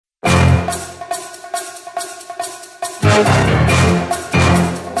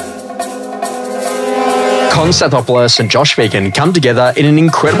Con Stathopoulos and Josh Beacon come together in an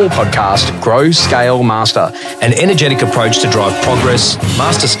incredible podcast, Grow, Scale, Master. An energetic approach to drive progress,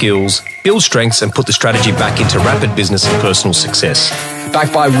 master skills, build strengths and put the strategy back into rapid business and personal success.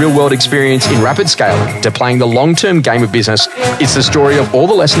 Backed by real-world experience in rapid scaling to playing the long-term game of business, it's the story of all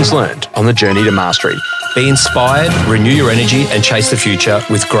the lessons learned on the journey to mastery. Be inspired, renew your energy and chase the future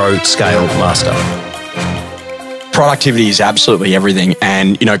with Grow, Scale, Master. Productivity is absolutely everything.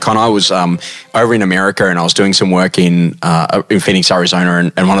 And, you know, Con, I was over in America and I was doing some work in Phoenix,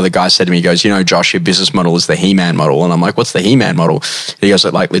 Arizona. And one of the guys said to me, he goes, you know, Josh, your business model is the He-Man model. And I'm like, what's the He-Man model? He goes,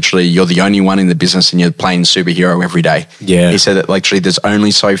 like, literally, you're the only one in the business and you're playing superhero every day. Yeah. He said that literally there's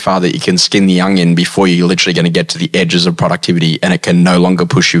only so far that you can skin the onion before you're literally going to get to the edges of productivity and it can no longer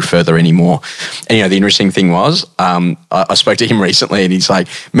push you further anymore. And, you know, the interesting thing was, I spoke to him recently and he's like,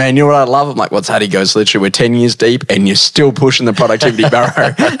 man, you know what I love? I'm like, what's that? He goes, literally, we're 10 years deep and you're still pushing the productivity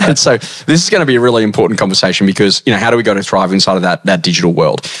barrow. And so this is going to be a really important conversation because, you know, how do we go to thrive inside of that digital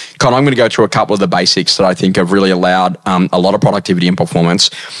world? Con, I'm going to go through a couple of the basics that I think have really allowed a lot of productivity and performance.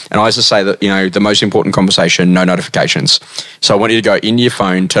 And I also say that, you know, the most important conversation, no notifications. So I want you to go into your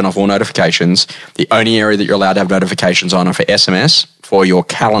phone, turn off all notifications. The only area that you're allowed to have notifications on are for SMS, for your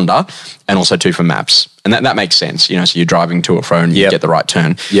calendar, and also for maps. And that makes sense, you know, so you're driving to or fro and you get the right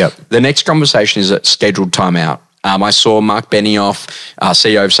turn. Yep. The next conversation is a scheduled timeout. I saw Mark Benioff,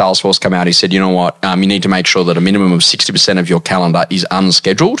 CEO of Salesforce, come out. He said, you know what, you need to make sure that a minimum of 60% of your calendar is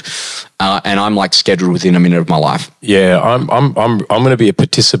unscheduled. And I'm like scheduled within a minute of my life. Yeah, I'm going to be a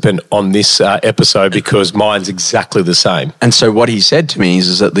participant on this episode because mine's exactly the same. And so what he said to me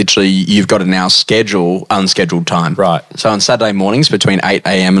is that literally you've got to now schedule unscheduled time. Right. So on Saturday mornings between 8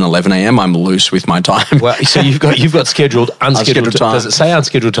 a.m. and 11 a.m. I'm loose with my time. Well, so you've got scheduled, unscheduled time. Does it say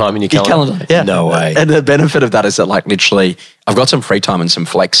unscheduled time in your calendar? Yeah. No way. And the benefit of that is that like literally I've got some free time and some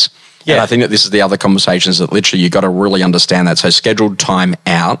flex. Yeah. And I think that this is the other conversations that literally you've got to really understand that. So scheduled time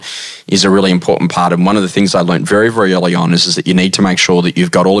out is a really important part. And one of the things I learned very, very early on is that you need to make sure that you've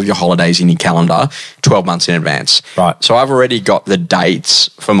got all of your holidays in your calendar 12 months in advance. Right. So I've already got the dates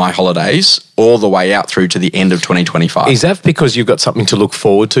for my holidays all the way out through to the end of 2025. Is that because you've got something to look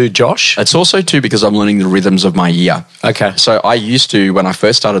forward to, Josh? It's also too because I'm learning the rhythms of my year. Okay. So I used to, when I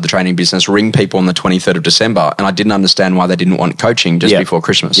first started the training business, ring people on the 23rd of December and I didn't understand why they didn't want coaching just before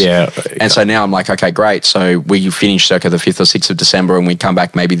Christmas. Yeah. And so now I'm like, okay, great. So we finish circa the 5th or 6th of December and we come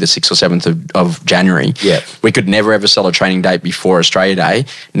back maybe the 6th or 7th of January. Yeah. We could never ever sell a training date before Australia Day.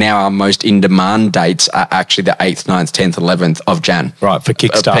 Now our most in-demand dates are actually the 8th, 9th, 10th, 11th of Jan. Right, for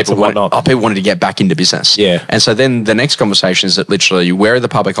Kickstarts and whatnot. People wanted to get back into business. Yeah. And so then the next conversation is that literally where are the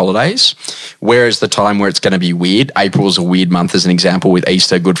public holidays? Where is the time where it's going to be weird? April is a weird month as an example with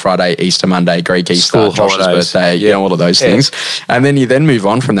Easter, Good Friday, Easter Monday, Greek Easter, School Josh's holidays. birthday, you know, all of those things. And then you then move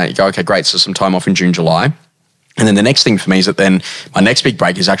on from that. You go, okay, great. So some time off in June, July. And then the next thing for me is that then my next big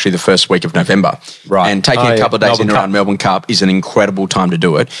break is actually the first week of November. Right. And taking a couple of days in around Melbourne Cup is an incredible time to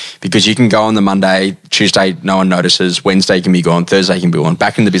do it because you can go on the Monday, Tuesday, no one notices, Wednesday can be gone, Thursday can be gone,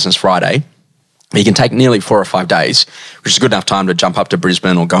 back in the business Friday. You can take nearly 4 or 5 days, which is good enough time to jump up to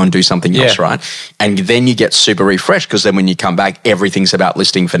Brisbane or go and do something else, right? And then you get super refreshed because then when you come back, everything's about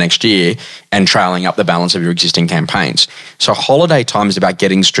listing for next year and trailing up the balance of your existing campaigns. So holiday time is about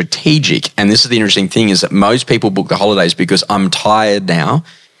getting strategic. And this is the interesting thing is that most people book the holidays because I'm tired now,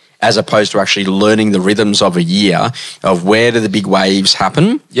 as opposed to actually learning the rhythms of a year of where do the big waves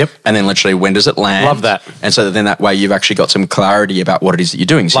happen. Yep. And then literally when does it land? Love that. And so then that way you've actually got some clarity about what it is that you're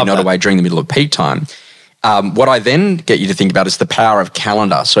doing. So you're not away during the middle of peak time. What I then get you to think about is the power of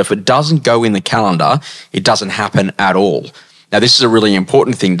calendar. So if it doesn't go in the calendar, it doesn't happen at all. Now, this is a really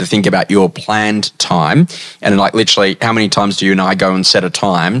important thing to think about your planned time. And like literally, how many times do you and I go and set a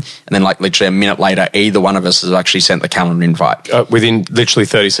time? And then like literally a minute later, either one of us has actually sent the calendar invite. Within literally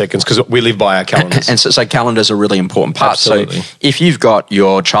 30 seconds, because we live by our calendars. And so calendars are a really important part. Absolutely. So if you've got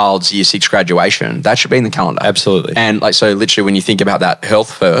your child's year 6 graduation, that should be in the calendar. Absolutely. And like, so literally when you think about that,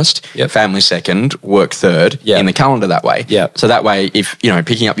 health first, family second, work third, in the calendar that way. Yeah. So that way, if, you know,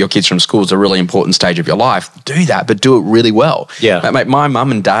 picking up your kids from school is a really important stage of your life, do that, but do it really well. Yeah. Mate, my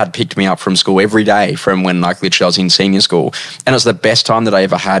mum and dad picked me up from school every day from when like literally I was in senior school. And it was the best time that I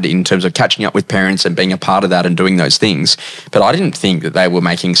ever had in terms of catching up with parents and being a part of that and doing those things. But I didn't think that they were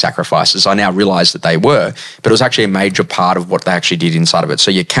making sacrifices. I now realize that they were, but it was actually a major part of what they actually did inside of it. So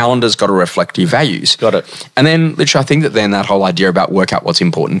your calendar's got to reflect your values. Got it. And then literally I think that then that whole idea about work out what's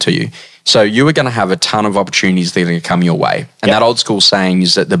important to you. So you are going to have a ton of opportunities that are going to come your way. And that old school saying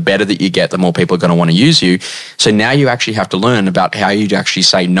is that the better that you get, the more people are going to want to use you. So now you actually have to learn about how you actually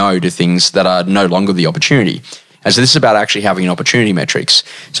say no to things that are no longer the opportunity. And so this is about actually having an opportunity metrics.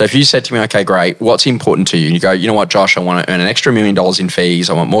 So if you said to me, okay, great, what's important to you? And you go, you know what, Josh, I want to earn an extra $1 million in fees.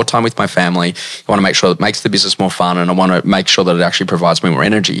 I want more time with my family. I want to make sure it makes the business more fun, and I want to make sure that it actually provides me more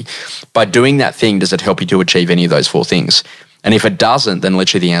energy. By doing that thing, does it help you to achieve any of those 4 things? And if it doesn't, then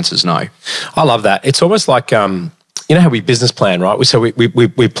literally the answer is no. I love that. It's almost like, you know how we business plan, right?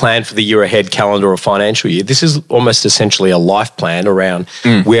 We plan for the year ahead calendar or financial year. This is almost essentially a life plan around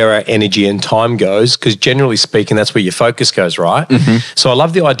where our energy and time goes, because generally speaking, that's where your focus goes, right? So I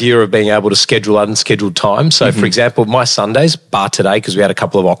love the idea of being able to schedule unscheduled time. So for example, my Sundays, bar today, because we had a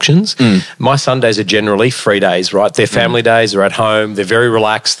couple of auctions, my Sundays are generally free days, right? They're family days, they're at home, they're very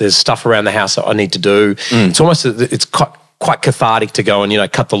relaxed. There's stuff around the house that I need to do. It's almost, it's quite cathartic to go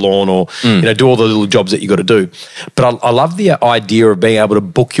and, cut the lawn or, do all the little jobs that you got to do. But I love the idea of being able to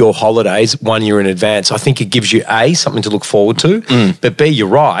book your holidays 1 year in advance. I think it gives you, A, something to look forward to, but B, you're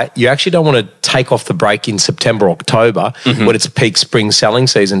right. You actually don't want to take off the break in September, October when it's peak spring selling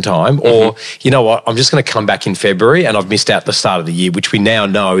season time, or, you know what, I'm just going to come back in February and I've missed out the start of the year, which we now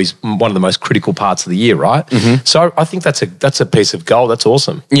know is one of the most critical parts of the year, right? So I think that's a piece of gold. That's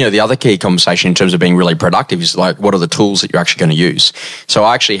awesome. The other key conversation in terms of being really productive is like, what are the tools that you're actually going to use? So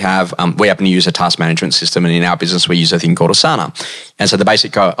I actually have, we happen to use a task management system, and in our business we use a thing called Asana. And so the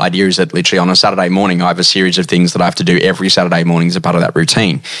basic idea is that literally on a Saturday morning I have a series of things that I have to do every Saturday morning as a part of that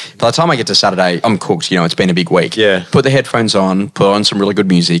routine. By the time I get to Saturday, I'm cooked. It's been a big week. Yeah. Put the headphones on, put on some really good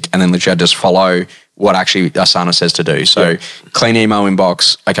music, and then literally I just follow what actually Asana says to do. So clean email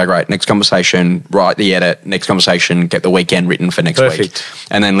inbox. Okay, great. Next conversation, write the edit. Next conversation, get the weekend written for next week.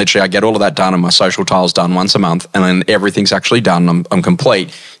 And then literally I get all of that done, and my social tile's done once a month, and then everything's actually done. I'm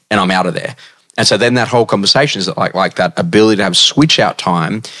complete, and I'm out of there. And so then that whole conversation is like that ability to have switch out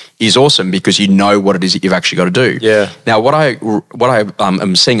time is awesome, because you know what it is that you've actually got to do. Yeah. Now, what I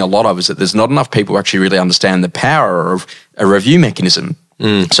am seeing a lot of is that there's not enough people who actually really understand the power of a review mechanism.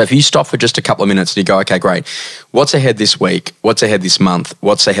 So if you stop for just a couple of minutes and you go, okay, great, what's ahead this week? What's ahead this month?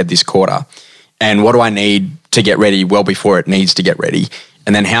 What's ahead this quarter? And what do I need to get ready well before it needs to get ready?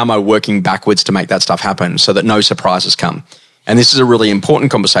 And then how am I working backwards to make that stuff happen so that no surprises come? And this is a really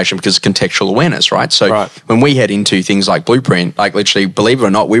important conversation because it's contextual awareness, right? So when we head into things like Blueprint, like literally, believe it or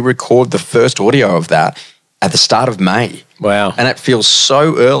not, we record the first audio of that at the start of May. Wow. And it feels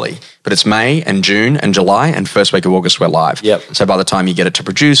so early, but it's May and June and July and first week of August we're live. Yep. So by the time you get it to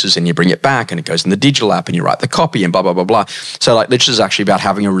producers and you bring it back and it goes in the digital app and you write the copy and blah, blah, blah, blah. So like literally is actually about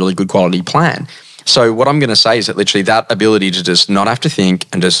having a really good quality plan. So what I'm going to say is that literally that ability to just not have to think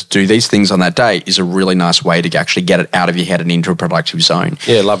and just do these things on that day is a really nice way to actually get it out of your head and into a productive zone.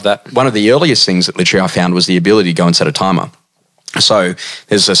 Yeah, love that. One of the earliest things that literally I found was the ability to go and set a timer. So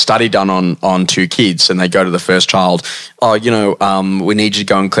there's a study done on 2 kids, and they go to the first child, we need you to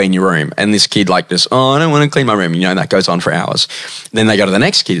go and clean your room. And this kid I don't want to clean my room. And that goes on for hours. Then they go to the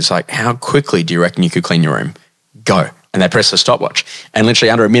next kid. It's like, how quickly do you reckon you could clean your room? Go. And they press the stopwatch. And literally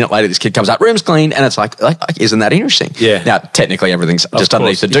under a minute later, this kid comes out, room's clean. And it's like, isn't that interesting? Yeah. Now, technically everything's just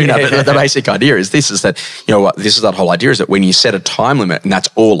underneath to do that. But the basic idea is this is that, this is that whole idea is that when you set a time limit and that's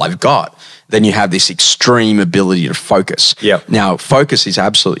all I've got, then you have this extreme ability to focus. Yep. Now, focus is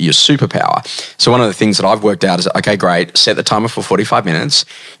absolutely your superpower. So one of the things that I've worked out is, okay, great, set the timer for 45 minutes,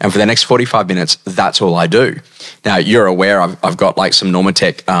 and for the next 45 minutes, that's all I do. Now, you're aware I've got some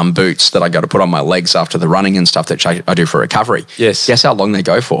Normatec boots that I got to put on my legs after the running and stuff that I do for recovery. Yes. Guess how long they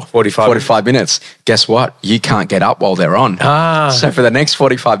go for? 45 minutes. Guess what? You can't get up while they're on. So for the next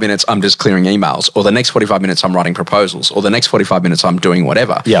 45 minutes, I'm just clearing emails, or the next 45 minutes, I'm writing proposals, or the next 45 minutes, I'm doing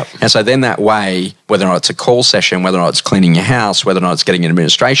whatever. Yep. And so then that way, whether or not it's a call session, whether or not it's cleaning your house, whether or not it's getting an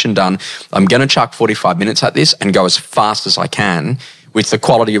administration done, I'm going to chuck 45 minutes at this and go as fast as I can with the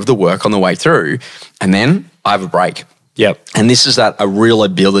quality of the work on the way through. And then I have a break. Yep. And this is a real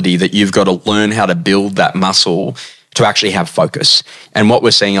ability that you've got to learn how to build that muscle to actually have focus. And what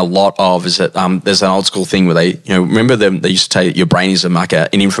we're seeing a lot of is that there's an old school thing where they remember they used to say that your brain is like an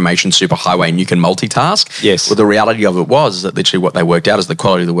information superhighway and you can multitask. Yes. Well, the reality of it was that literally what they worked out is the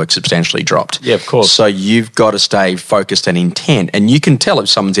quality of the work substantially dropped. Yeah, of course. So you've got to stay focused and intent. And you can tell if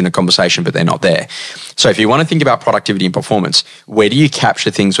someone's in a conversation but they're not there. So if you want to think about productivity and performance, where do you capture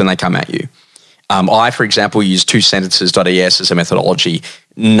things when they come at you? I, for example, use 2sentences.es as a methodology.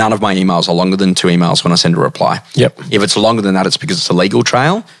 None of my emails are longer than 2 emails when I send a reply. Yep. If it's longer than that, it's because it's a legal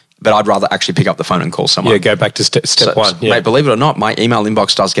trail. but I'd rather actually pick up the phone and call someone. Yeah, go back to step one. Yeah. Mate, believe it or not, my email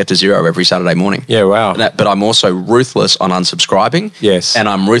inbox does get to 0 every Saturday morning. Yeah, wow. But I'm also ruthless on unsubscribing. Yes. And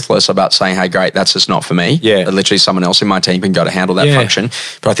I'm ruthless about saying, hey, great, that's just not for me. Yeah. Literally someone else in my team can go to handle that function.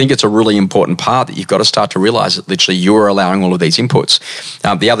 But I think it's a really important part that you've got to start to realize that literally you're allowing all of these inputs.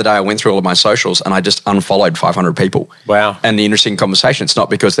 The other day I went through all of my socials and I just unfollowed 500 people. Wow. And the interesting conversation, it's not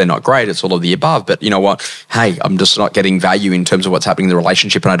because they're not great, it's all of the above. But you know what? Hey, I'm just not getting value in terms of what's happening in the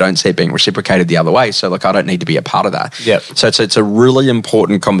relationship and I don't see it being reciprocated the other way. So look, I don't need to be a part of that. Yep. So it's a really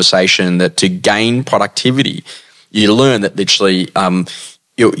important conversation that to gain productivity, you learn that literally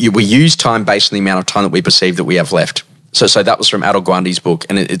we use time based on the amount of time that we perceive that we have left. So that was from Adol Gawandhi's book.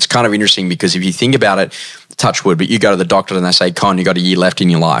 And it's kind of interesting because if you think about it, touch wood, but you go to the doctor and they say, Con, you got a year left in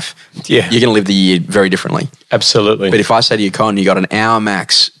your life. Yeah. You're going to live the year very differently. Absolutely. But if I say to you, Con, you got an hour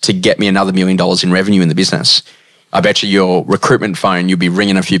max to get me another $1 million in revenue in the business, I bet you your recruitment phone, you'll be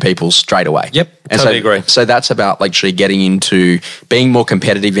ringing a few people straight away. Yep, and totally agree. So that's about literally getting into being more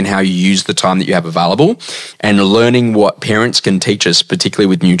competitive in how you use the time that you have available and learning what parents can teach us, particularly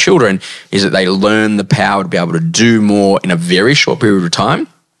with new children, is that they learn the power to be able to do more in a very short period of time.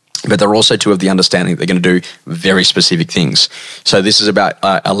 But they're also to have the understanding that they're going to do very specific things. So this is about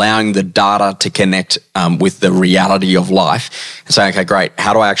allowing the data to connect with the reality of life and saying, okay, great,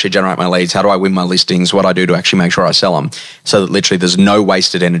 how do I actually generate my leads? How do I win my listings? What do I do to actually make sure I sell them? So that literally there's no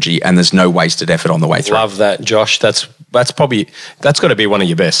wasted energy and there's no wasted effort on the way through. Love that, Josh. That's got to be one of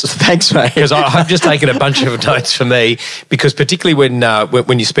your best. Thanks, mate. Because I've just taken a bunch of notes for me, because particularly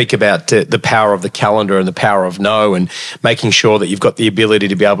when you speak about the power of the calendar and the power of no and making sure that you've got the ability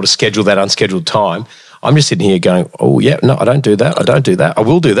to be able to schedule that unscheduled time, I'm just sitting here going, oh, yeah, no, I don't do that. I don't do that. I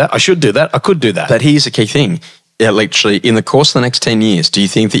will do that. I should do that. I could do that. But here's the key thing. Literally, in the course of the next 10 years, do you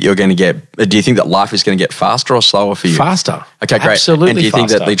think that life is going to get faster or slower for you? Faster. Okay, great. Absolutely. And do you think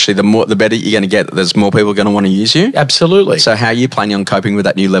that literally the better you're going to get, there's more people going to want to use you? Absolutely. So how are you planning on coping with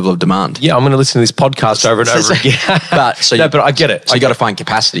that new level of demand? Yeah, I'm going to listen to this podcast over and over again. But I get it. So you got to find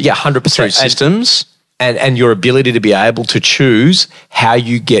capacity. Yeah, 100%. Through systems. And your ability to be able to choose how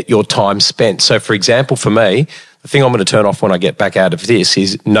you get your time spent. So, for example, for me, the thing I'm going to turn off when I get back out of this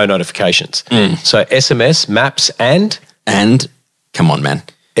is no notifications. So SMS, maps, and come on, man.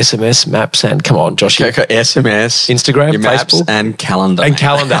 SMS, maps, and come on, Josh. Okay, SMS, Instagram, your Facebook, maps, and calendar. And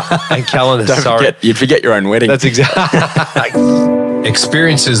calendar. And calendar. Sorry. You'd forget your own wedding. That's exactly.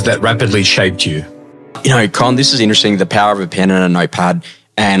 Experiences that rapidly shaped you. You know, Con, this is interesting, the power of a pen and a notepad.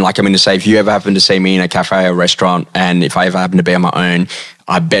 And like I'm going to say, if you ever happen to see me in a cafe or restaurant, and if I ever happen to be on my own,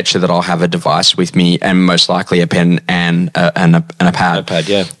 I bet you that I'll have a device with me, and most likely a pen and a pad. A pad,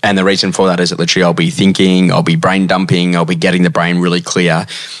 yeah. And the reason for that is that literally I'll be thinking, I'll be brain dumping, I'll be getting the brain really clear.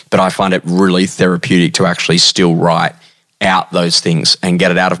 But I find it really therapeutic to actually still write out those things and get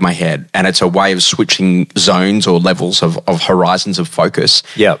it out of my head. And it's a way of switching zones or levels of horizons of focus.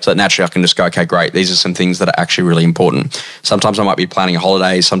 Yeah. So that naturally I can just go, okay, great. These are some things that are actually really important. Sometimes I might be planning a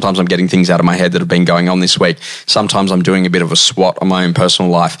holiday. Sometimes I'm getting things out of my head that have been going on this week. Sometimes I'm doing a bit of a SWOT on my own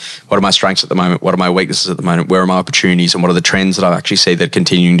personal life. What are my strengths at the moment? What are my weaknesses at the moment? Where are my opportunities? And what are the trends that I actually see that are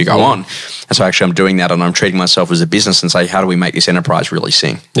continuing to go on? And so actually I'm doing that, and I'm treating myself as a business and say, how do we make this enterprise really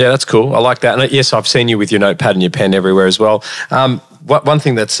sing? Yeah, that's cool. I like that. And yes, I've seen you with your notepad and your pen everywhere as well. One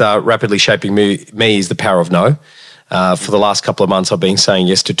thing that's rapidly shaping me is the power of no. For the last couple of months, I've been saying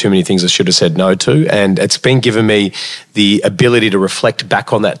yes to too many things I should have said no to, and it's been giving me the ability to reflect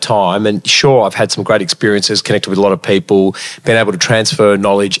back on that time. And sure, I've had some great experiences, connected with a lot of people, been able to transfer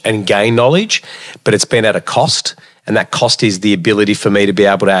knowledge and gain knowledge, but it's been at a cost. And that cost is the ability for me to be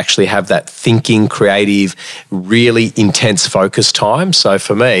able to actually have that thinking, creative, really intense focus time. So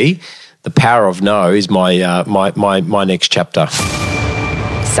for me, the power of no is my my next chapter.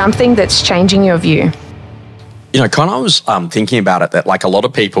 Something that's changing your view. You know, kind of was thinking about it, that like a lot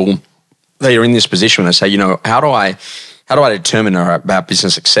of people, they are in this position and they say, you know, how do I determine about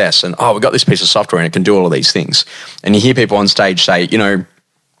business success? And, we've got this piece of software and it can do all of these things. And you hear people on stage say, you know,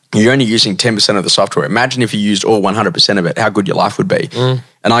 you're only using 10% of the software. Imagine if you used all 100% of it, how good your life would be.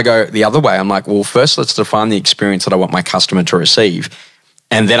 And I go the other way. I'm like, well, first let's define the experience that I want my customer to receive.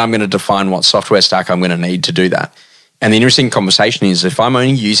 And then I'm going to define what software stack I'm going to need to do that. And the interesting conversation is, if I'm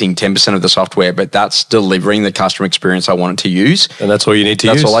only using 10% of the software, but that's delivering the customer experience I want it to use. And that's all you need to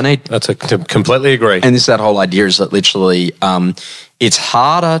use. That's all I need. Completely agree. And this that whole idea is that literally it's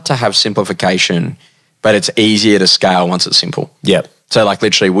harder to have simplification, but it's easier to scale once it's simple. Yeah. So like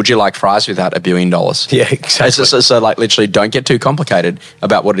literally, would you like fries without $1 billion? Yeah, exactly. So like literally, don't get too complicated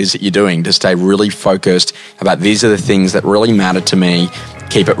about what it is that you're doing. Just stay really focused about these are the things that really matter to me.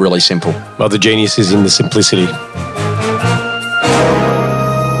 Keep it really simple. Well, the genius is in the simplicity.